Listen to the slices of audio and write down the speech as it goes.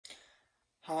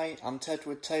Hi, I'm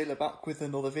Tedward Taylor back with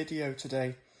another video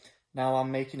today. Now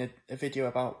I'm making a video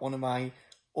about one of my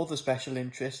other special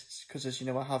interests because, as you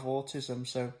know, I have autism,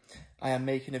 so I am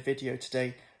making a video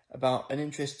today about an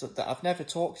interest that I've never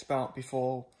talked about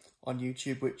before on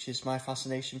YouTube, which is my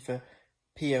fascination for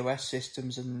POS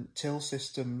systems and till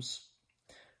systems.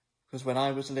 Because when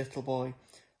I was a little boy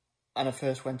and I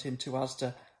first went into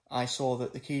Asda, I saw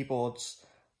that the keyboards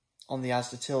on the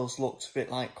Asda tills looked a bit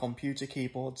like computer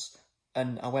keyboards,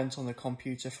 and I went on the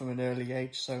computer from an early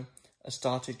age, so I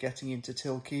started getting into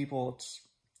till keyboards.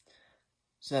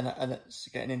 So then I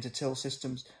getting into till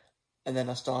systems, and then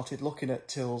I started looking at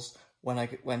tills when I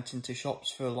went into shops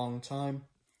for a long time.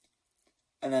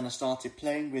 And then I started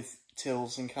playing with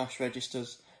tills and cash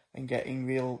registers and getting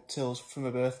real tills for my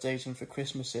birthdays and for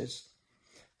Christmases.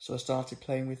 So I started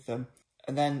playing with them.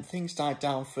 And then things died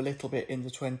down for a little bit in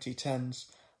the 2010s.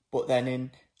 But then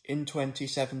in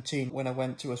 2017, when I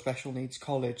went to a special needs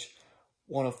college,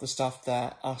 one of the staff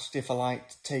there asked if I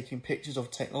liked taking pictures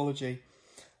of technology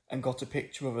and got a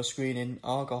picture of a screen in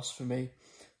Argos for me.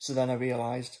 So then I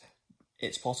realised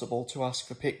it's possible to ask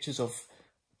for pictures of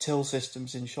till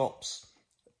systems in shops,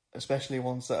 especially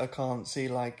ones that I can't see,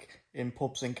 like in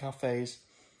pubs and cafes.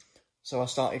 So I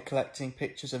started collecting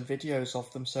pictures and videos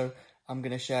of them, so I'm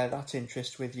going to share that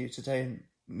interest with you today and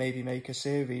maybe make a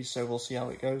series, so we'll see how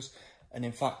it goes. And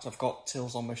in fact, I've got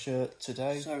tills on my shirt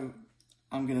today. So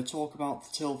I'm going to talk about the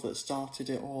till that started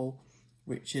it all,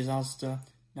 which is Asda.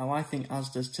 Now I think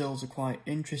Asda's tills are quite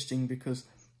interesting because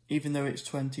even though it's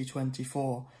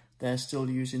 2024, they're still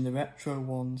using the retro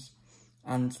ones,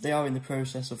 and they are in the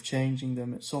process of changing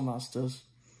them at some Asda's,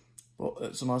 but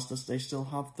at some Asda's they still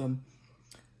have them.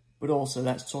 But also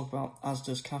let's talk about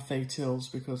Asda's cafe tills,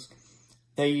 because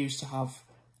they used to have,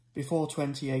 before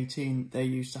 2018, they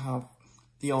used to have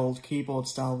the old keyboard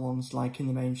style ones like in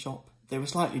the main shop. They were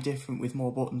slightly different with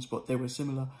more buttons, but they were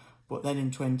similar. But then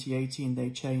in 2018 they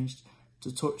changed to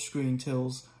touchscreen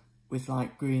tills with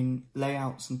like green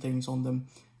layouts and things on them.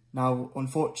 Now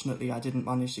unfortunately I didn't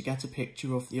manage to get a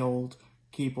picture of the old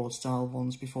keyboard style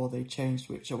ones before they changed,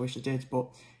 which I wish I did, but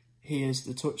here's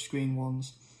the touchscreen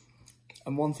ones.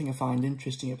 And one thing I find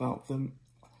interesting about them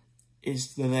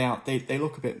is the layout. They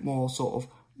look a bit more sort of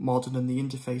modern and the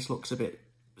interface looks a bit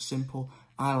simple.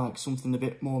 I like something a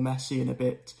bit more messy and a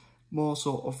bit more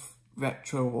sort of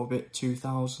retro or a bit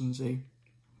 2000s-y.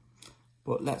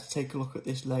 But let's take a look at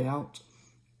this layout.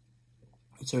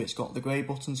 So it's got the grey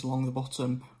buttons along the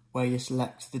bottom where you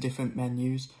select the different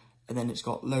menus, and then it's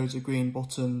got loads of green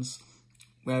buttons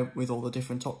where with all the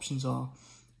different options are.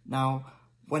 Now,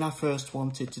 when I first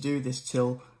wanted to do this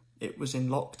till, it was in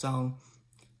lockdown,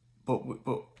 but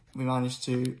we managed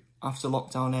to, after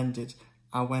lockdown ended,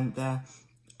 I went there,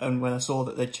 and when I saw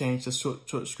that they changed the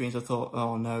touch screens, I thought,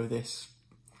 oh no, this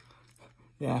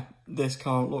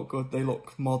can't look good. They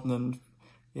look modern, and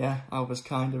yeah, I was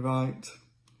kind of right.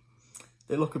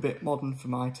 They look a bit modern for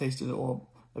my taste, or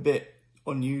a bit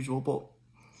unusual, but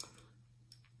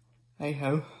hey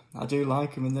ho, I do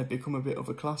like them and they've become a bit of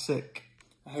a classic.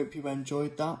 I hope you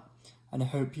enjoyed that, and I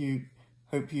hope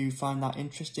you find that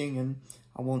interesting, and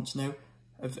I want to know,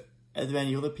 are there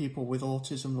any other people with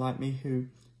autism like me who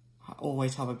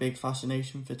always have a big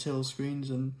fascination for till screens?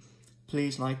 And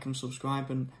please like and subscribe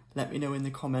and let me know in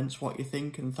the comments what you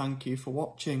think, and thank you for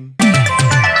watching.